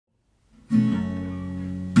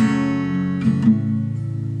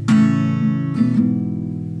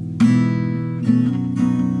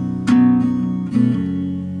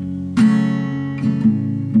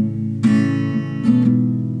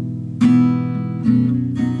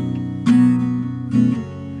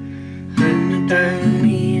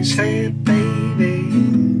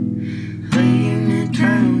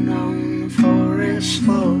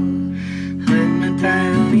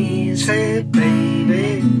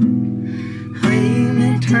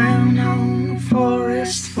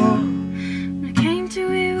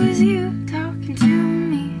was you talking to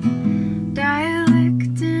me,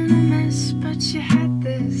 dialect in a mess, but you had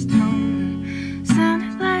this tone.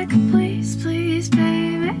 Sounded like a please, please,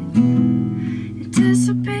 baby.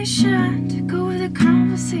 Anticipation to go with the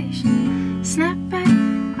conversation. Snap back,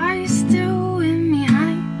 are you still with me,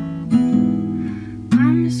 honey? I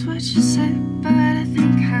miss what you said, but I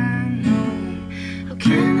think I know. How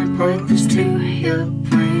can I put this to you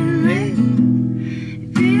plainly?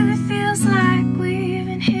 It really feels like we've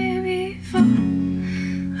been here before.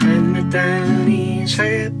 Let me down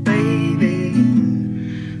easy, baby.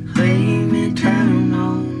 Lay me down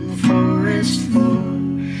on the forest floor.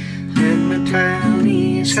 Let me down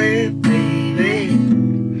easy, baby.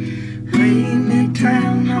 Lay me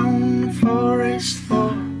down on the forest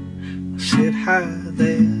floor. Sit high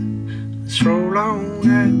there, let's roll on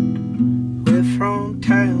out. We're from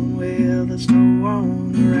town where there's no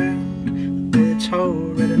one around. The bed's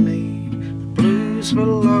already made, the blues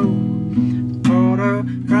below. The water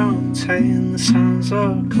runs and the sounds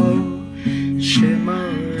are cold.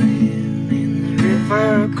 Shimmering in the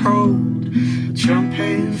river cold.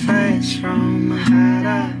 Jumping fast from the height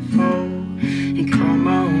I fall. And come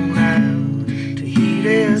on out to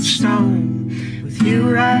heated stone. With you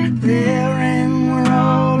right there and we're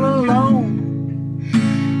all alone.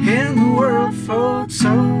 And the world folds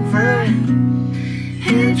over.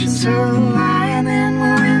 Hedges are lying and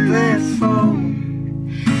we're in their foam.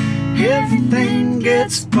 Everything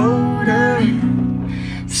gets bolder.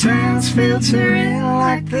 Sounds filter in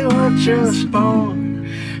like they were just born.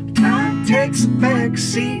 Time takes a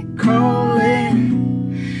backseat calling.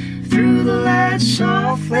 Through the lights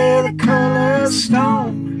softly the colors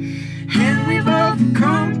stone. And we've all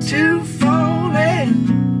come to fall in.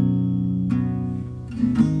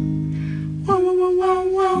 Whoa, whoa, whoa, whoa,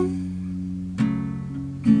 whoa.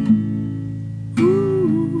 Ooh.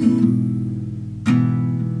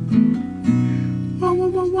 Whoa, whoa,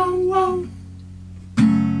 whoa, whoa, whoa.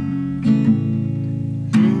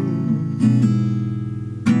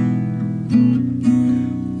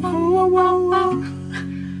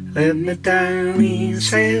 Let me down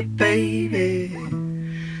easy, baby.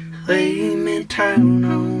 Lay me down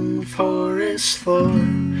on the forest floor.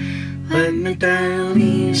 Let me down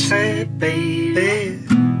easy, baby.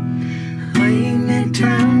 Lay me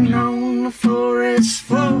down on the forest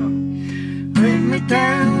floor. Let me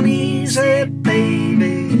down easy,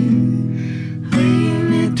 baby. Lay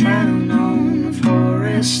me down on the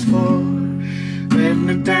forest floor. Let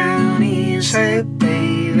me down easy,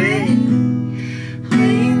 baby.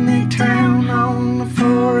 Down on the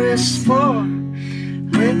forest floor.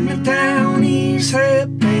 Let me down easy,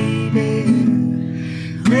 baby.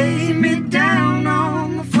 Lay me down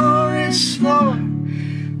on the forest floor.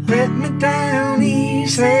 Let me down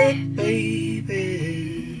easy, baby.